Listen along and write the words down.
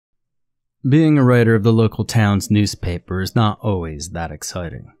Being a writer of the local town's newspaper is not always that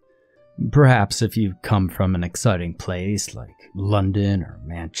exciting. Perhaps if you come from an exciting place like London or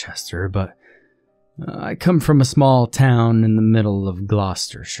Manchester, but I come from a small town in the middle of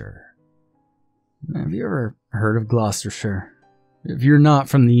Gloucestershire. Have you ever heard of Gloucestershire? If you're not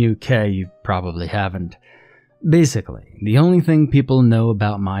from the UK, you probably haven't. Basically, the only thing people know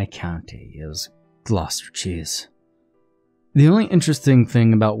about my county is Gloucester cheese. The only interesting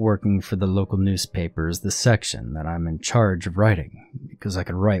thing about working for the local newspaper is the section that I'm in charge of writing, because I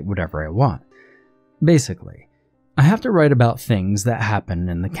can write whatever I want. Basically, I have to write about things that happen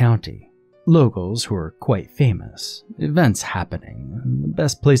in the county, locals who are quite famous, events happening, the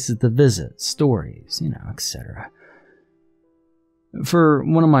best places to visit, stories, etc. For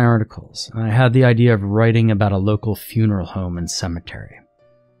one of my articles, I had the idea of writing about a local funeral home and cemetery.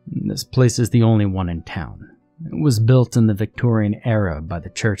 This place is the only one in town. It was built in the Victorian era by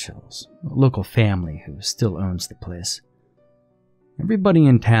the Churchills, a local family who still owns the place. Everybody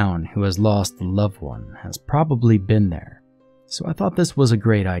in town who has lost a loved one has probably been there, so I thought this was a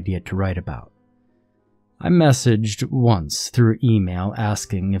great idea to write about. I messaged once through email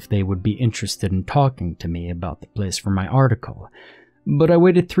asking if they would be interested in talking to me about the place for my article, but I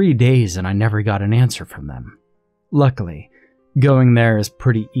waited 3 days and I never got an answer from them. Luckily, going there is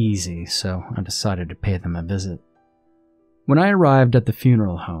pretty easy, so I decided to pay them a visit. When I arrived at the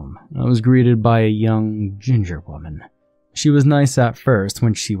funeral home, I was greeted by a young ginger woman. She was nice at first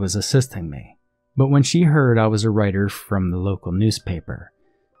when she was assisting me, but when she heard I was a writer from the local newspaper,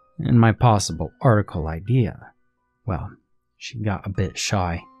 and my possible article idea, well, she got a bit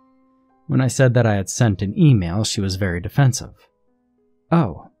shy. When I said that I had sent an email, she was very defensive.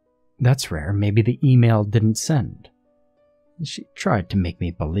 Oh, that's rare, maybe the email didn't send. She tried to make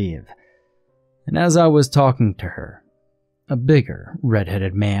me believe, and as I was talking to her, a bigger,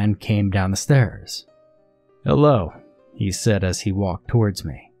 red-headed man came down the stairs. "Hello," he said as he walked towards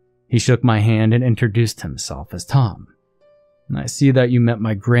me. He shook my hand and introduced himself as Tom. "I see that you met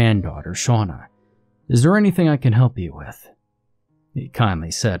my granddaughter, Shauna. Is there anything I can help you with?" He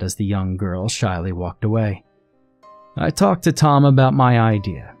kindly said as the young girl shyly walked away. I talked to Tom about my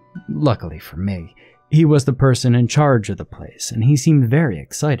idea. Luckily for me, he was the person in charge of the place, and he seemed very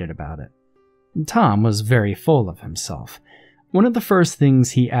excited about it. Tom was very full of himself. One of the first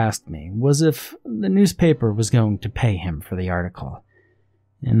things he asked me was if the newspaper was going to pay him for the article,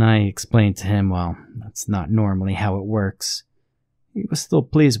 and I explained to him, well, that's not normally how it works. He was still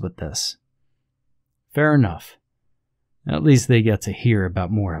pleased with this. "Fair enough. At least they get to hear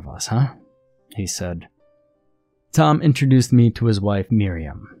about more of us, huh?" he said. Tom introduced me to his wife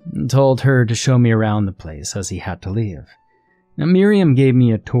Miriam and told her to show me around the place as he had to leave. Now, Miriam gave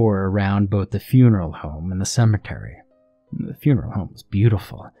me a tour around both the funeral home and the cemetery. The funeral home was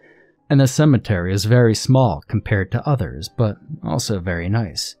beautiful, and the cemetery is very small compared to others, but also very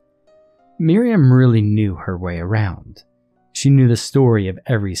nice. Miriam really knew her way around. She knew the story of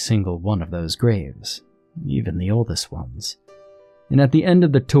every single one of those graves, even the oldest ones. And at the end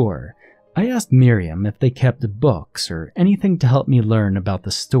of the tour, I asked Miriam if they kept books or anything to help me learn about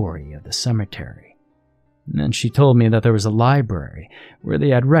the story of the cemetery. And then she told me that there was a library where they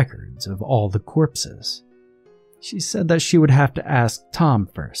had records of all the corpses. She said that she would have to ask Tom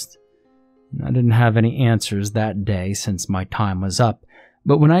first. I didn't have any answers that day since my time was up,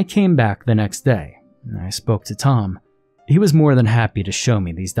 but when I came back the next day and I spoke to Tom, he was more than happy to show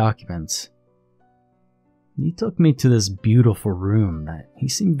me these documents. He took me to this beautiful room that he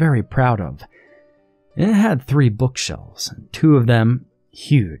seemed very proud of. It had 3 bookshelves, and 2 of them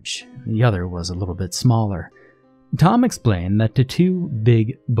huge, the other was a little bit smaller. Tom explained that the 2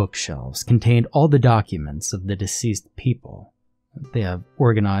 big bookshelves contained all the documents of the deceased people that they have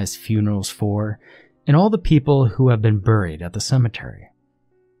organized funerals for, and all the people who have been buried at the cemetery.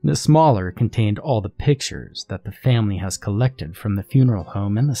 The smaller contained all the pictures that the family has collected from the funeral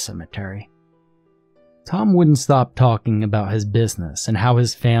home and the cemetery. Tom wouldn't stop talking about his business and how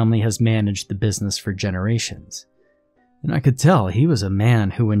his family has managed the business for generations. And I could tell he was a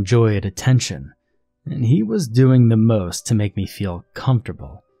man who enjoyed attention, and he was doing the most to make me feel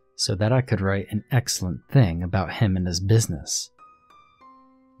comfortable so that I could write an excellent thing about him and his business.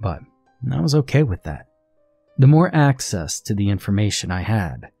 But I was okay with that. The more access to the information I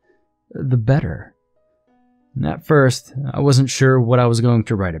had, the better. And at first, I wasn't sure what I was going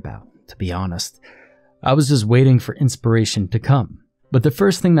to write about, to be honest. I was just waiting for inspiration to come. But the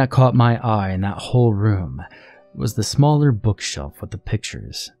first thing that caught my eye in that whole room was the smaller bookshelf with the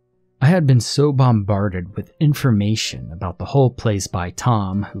pictures. I had been so bombarded with information about the whole place by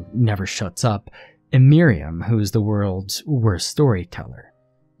Tom, who never shuts up, and Miriam, who is the world's worst storyteller.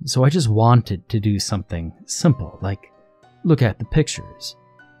 so I just wanted to do something simple, like look at the pictures.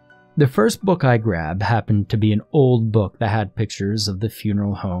 The first book I grabbed happened to be an old book that had pictures of the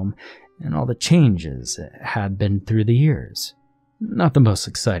funeral home and all the changes it had been through the years. Not the most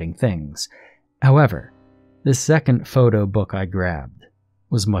exciting things. However, the second photo book I grabbed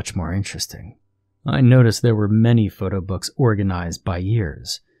was much more interesting. I noticed there were many photo books organized by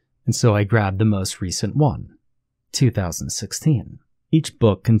years, and so I grabbed the most recent one, 2016. Each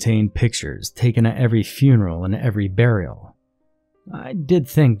book contained pictures taken at every funeral and every burial. I did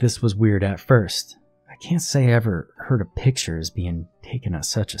think this was weird at first. I can't say I ever heard of pictures being taken at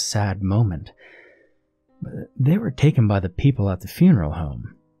such a sad moment. But they were taken by the people at the funeral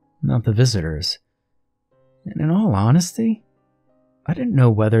home, not the visitors. And in all honesty, I didn't know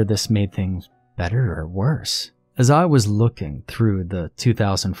whether this made things better or worse. As I was looking through the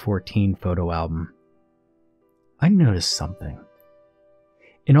 2014 photo album, I noticed something.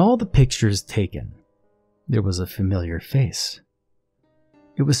 In all the pictures taken, there was a familiar face.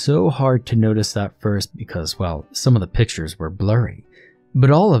 It was so hard to notice at first because, well, some of the pictures were blurry, but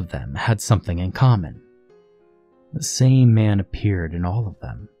all of them had something in common. The same man appeared in all of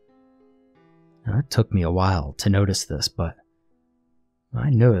them. Now, it took me a while to notice this, but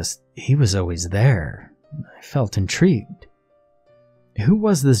I noticed he was always there. I felt intrigued. Who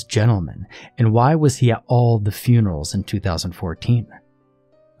was this gentleman, and why was he at all the funerals in 2014?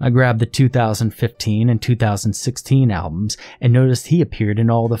 I grabbed the 2015 and 2016 albums and noticed he appeared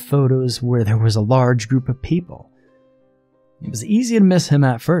in all the photos where there was a large group of people. It was easy to miss him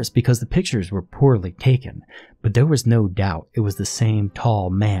at first because the pictures were poorly taken, but there was no doubt it was the same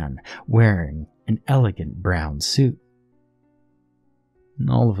tall man wearing an elegant brown suit. And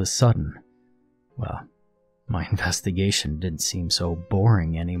all of a sudden, well, my investigation didn't seem so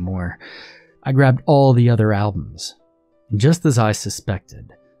boring anymore. I grabbed all the other albums, and just as I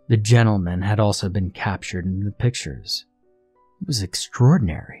suspected, the gentleman had also been captured in the pictures. It was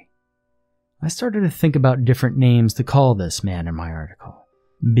extraordinary. I started to think about different names to call this man in my article.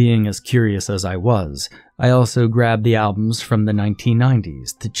 Being as curious as I was, I also grabbed the albums from the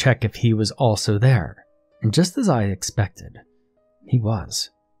 1990s to check if he was also there, and just as I expected, he was.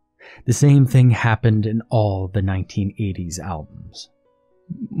 The same thing happened in all the 1980s albums.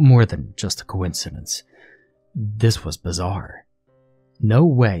 More than just a coincidence. This was bizarre. No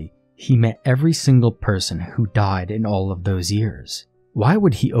way he met every single person who died in all of those years. Why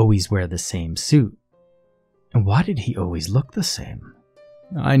would he always wear the same suit? And why did he always look the same?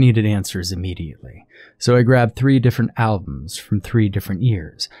 I needed answers immediately, so I grabbed 3 different albums from 3 different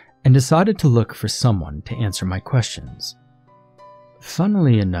years and decided to look for someone to answer my questions.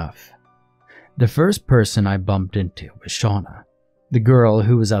 Funnily enough, the first person I bumped into was Shauna, the girl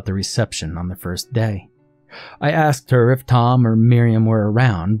who was at the reception on the first day. I asked her if Tom or Miriam were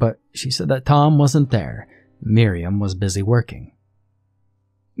around, but she said that Tom wasn't there. Miriam was busy working.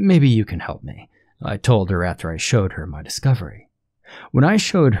 Maybe you can help me, I told her after I showed her my discovery. When I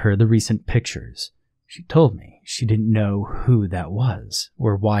showed her the recent pictures, she told me she didn't know who that was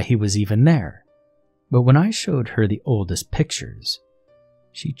or why he was even there. But when I showed her the oldest pictures,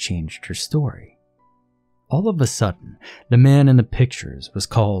 she changed her story. All of a sudden, the man in the pictures was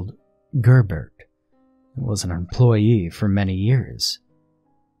called Gerbert. He was an employee for many years.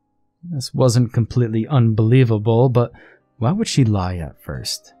 This wasn't completely unbelievable, but why would she lie at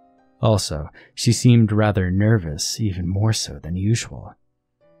first? Also, she seemed rather nervous, even more so than usual.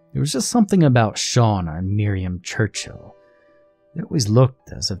 There was just something about Shauna and Miriam Churchill. They always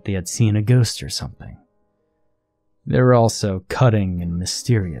looked as if they had seen a ghost or something. They were also cutting and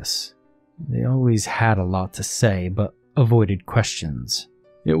mysterious. They always had a lot to say, but avoided questions.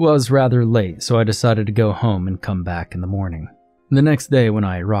 It was rather late, so I decided to go home and come back in the morning. The next day when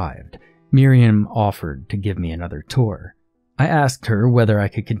I arrived, Miriam offered to give me another tour. I asked her whether I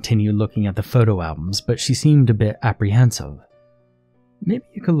could continue looking at the photo albums, but she seemed a bit apprehensive. Maybe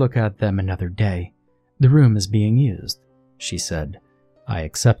you could look at them another day. The room is being used, she said. I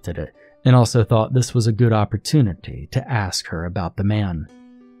accepted it, and also thought this was a good opportunity to ask her about the man.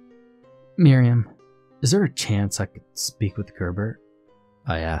 Miriam, is there a chance I could speak with Gerbert?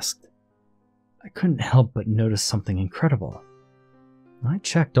 I asked. I couldn't help but notice something incredible. I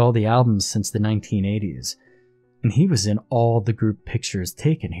checked all the albums since the 1980s, and he was in all the group pictures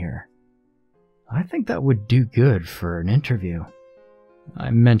taken here. I think that would do good for an interview,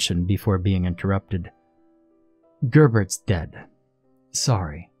 I mentioned before being interrupted. Gerbert's dead.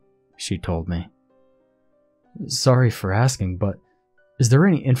 Sorry, she told me. Sorry for asking, but is there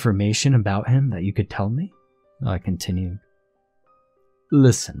any information about him that you could tell me? I continued.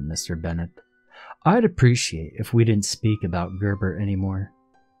 Listen, Mr. Bennett, I'd appreciate if we didn't speak about Gerbert anymore.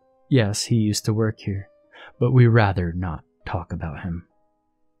 Yes, he used to work here, but we rather not talk about him.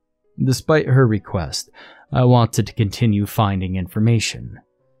 Despite her request, I wanted to continue finding information,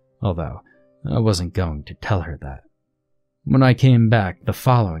 although I wasn't going to tell her that. When I came back the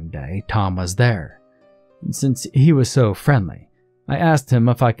following day, Tom was there. Since he was so friendly, I asked him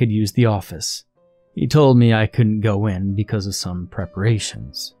if I could use the office. He told me I couldn't go in because of some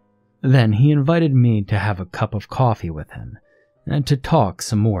preparations. Then he invited me to have a cup of coffee with him and to talk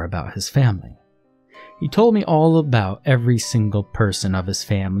some more about his family. He told me all about every single person of his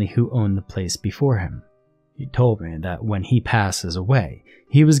family who owned the place before him. He told me that when he passes away,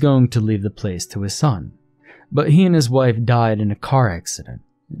 he was going to leave the place to his son, but he and his wife died in a car accident.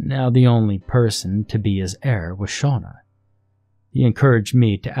 Now the only person to be his heir was Shauna. He encouraged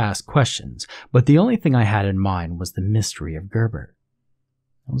me to ask questions, but the only thing I had in mind was the mystery of Gerbert.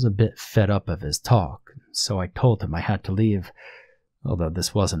 I was a bit fed up of his talk, so I told him I had to leave, although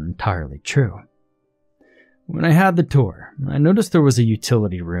this wasn't entirely true. When I had the tour, I noticed there was a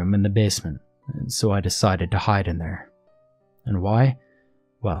utility room in the basement, and so I decided to hide in there. And why?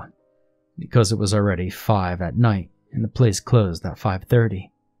 Well, because it was already 5 at night, and the place closed at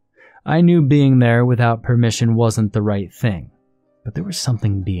 5:30. I knew being there without permission wasn't the right thing, but there was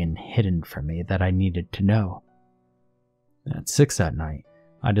something being hidden from me that I needed to know. At 6 at night,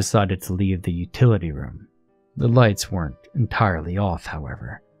 I decided to leave the utility room. The lights weren't entirely off,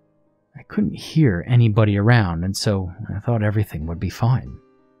 however. I couldn't hear anybody around, and so I thought everything would be fine.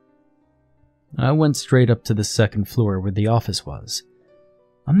 I went straight up to the second floor where the office was.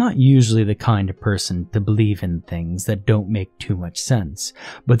 I'm not usually the kind of person to believe in things that don't make too much sense,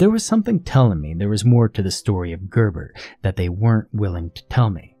 but there was something telling me there was more to the story of Gerbert that they weren't willing to tell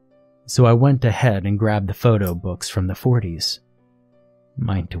me. So I went ahead and grabbed the photo books from the 40s.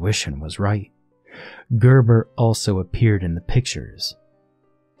 My intuition was right. Gerbert also appeared in the pictures.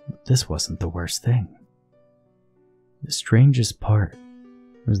 But this wasn't the worst thing. The strangest part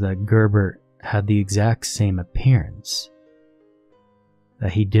was that Gerbert had the exact same appearance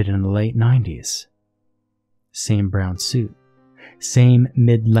that he did in the late 90s. Same brown suit, same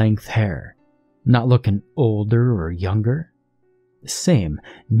mid-length hair, not looking older or younger. The same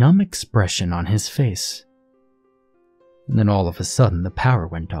numb expression on his face. And then all of a sudden the power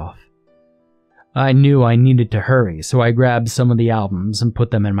went off. I knew I needed to hurry, so I grabbed some of the albums and put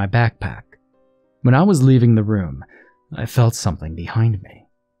them in my backpack. When I was leaving the room, I felt something behind me.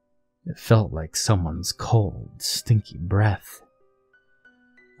 It felt like someone's cold, stinky breath.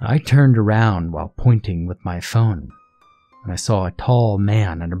 I turned around while pointing with my phone, and I saw a tall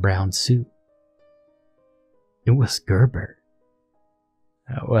man in a brown suit. It was Gerbert.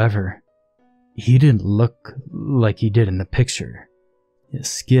 However, he didn't look like he did in the picture. His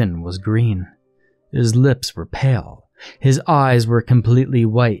skin was green. His lips were pale. His eyes were completely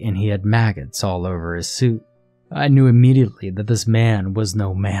white, and he had maggots all over his suit. I knew immediately that this man was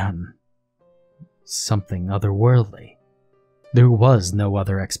no man. Something otherworldly. There was no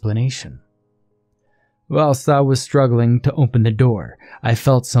other explanation. Whilst I was struggling to open the door, I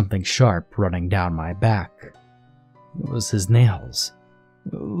felt something sharp running down my back. It was his nails.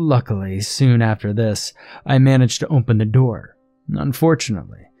 Luckily, soon after this, I managed to open the door.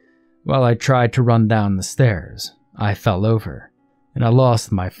 Unfortunately, while I tried to run down the stairs, I fell over, and I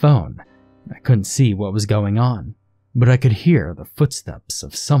lost my phone. I couldn't see what was going on, but I could hear the footsteps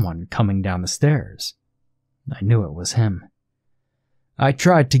of someone coming down the stairs. I knew it was him. I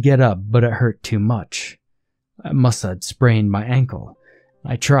tried to get up, but it hurt too much. I must have sprained my ankle.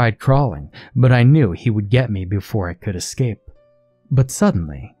 I tried crawling, but I knew he would get me before I could escape. But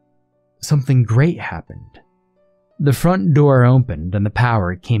suddenly, something great happened. The front door opened and the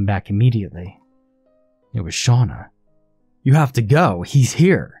power came back immediately. It was Shauna. "You have to go, he's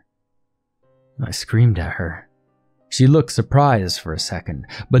here." I screamed at her. She looked surprised for a second,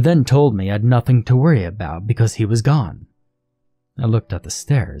 but then told me I had nothing to worry about because he was gone. I looked at the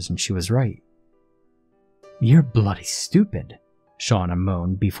stairs and she was right. "You're bloody stupid," Shauna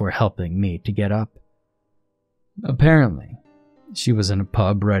moaned before helping me to get up. Apparently, she was in a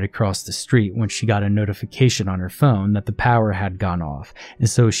pub right across the street when she got a notification on her phone that the power had gone off, and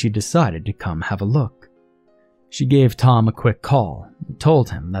so she decided to come have a look. She gave Tom a quick call and told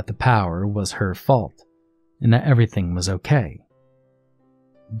him that the power was her fault and that everything was okay.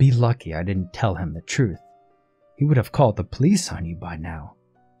 "Be lucky I didn't tell him the truth. He would have called the police on you by now,"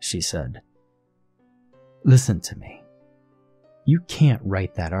 she said. "Listen to me. You can't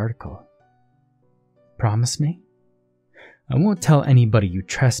write that article. Promise me? I won't tell anybody you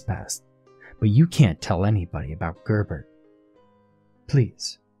trespassed, but you can't tell anybody about Gerbert.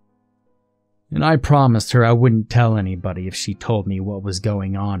 Please." and I promised her I wouldn't tell anybody if she told me what was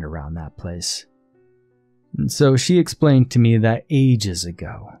going on around that place. And so she explained to me that ages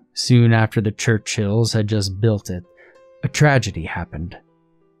ago, soon after the Churchills had just built it, a tragedy happened.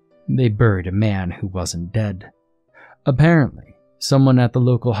 They buried a man who wasn't dead. Apparently, someone at the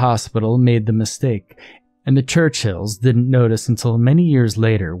local hospital made the mistake, and the Churchills didn't notice until many years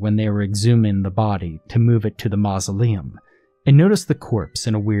later when they were exhuming the body to move it to the mausoleum, and noticed the corpse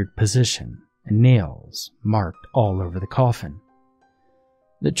in a weird position, and nails marked all over the coffin.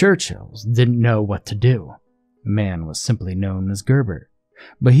 The Churchills didn't know what to do. The man was simply known as Gerbert,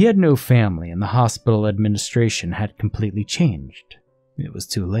 but he had no family and the hospital administration had completely changed. It was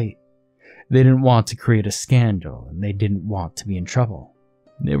too late. They didn't want to create a scandal and they didn't want to be in trouble.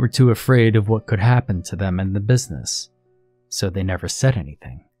 They were too afraid of what could happen to them and the business, so they never said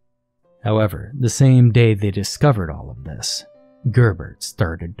anything. However, the same day they discovered all of this, Gerbert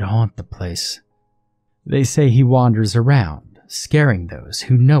started to haunt the place. They say he wanders around, scaring those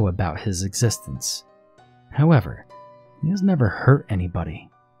who know about his existence. However, he has never hurt anybody.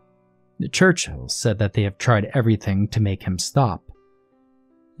 The Churchills said that they have tried everything to make him stop.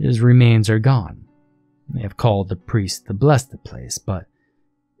 His remains are gone. They have called the priest to bless the place, but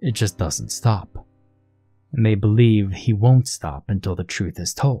it just doesn't stop. And they believe he won't stop until the truth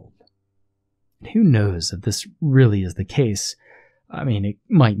is told. And who knows if this really is the case? I mean, it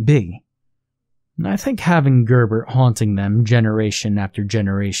might be. And I think having Gerbert haunting them generation after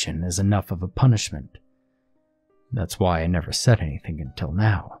generation is enough of a punishment. That's why I never said anything until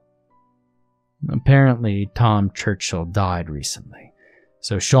now. Apparently, Tom Churchill died recently,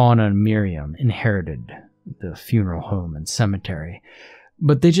 so Shauna and Miriam inherited the funeral home and cemetery,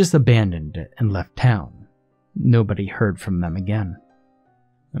 but they just abandoned it and left town. Nobody heard from them again.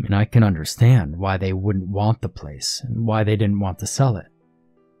 I mean, I can understand why they wouldn't want the place and why they didn't want to sell it.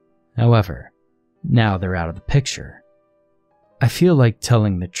 However, now they're out of the picture. I feel like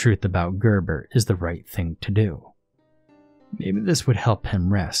telling the truth about Gerbert is the right thing to do. Maybe this would help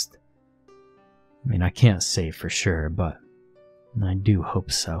him rest. I mean, I can't say for sure, but I do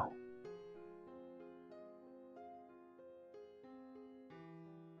hope so.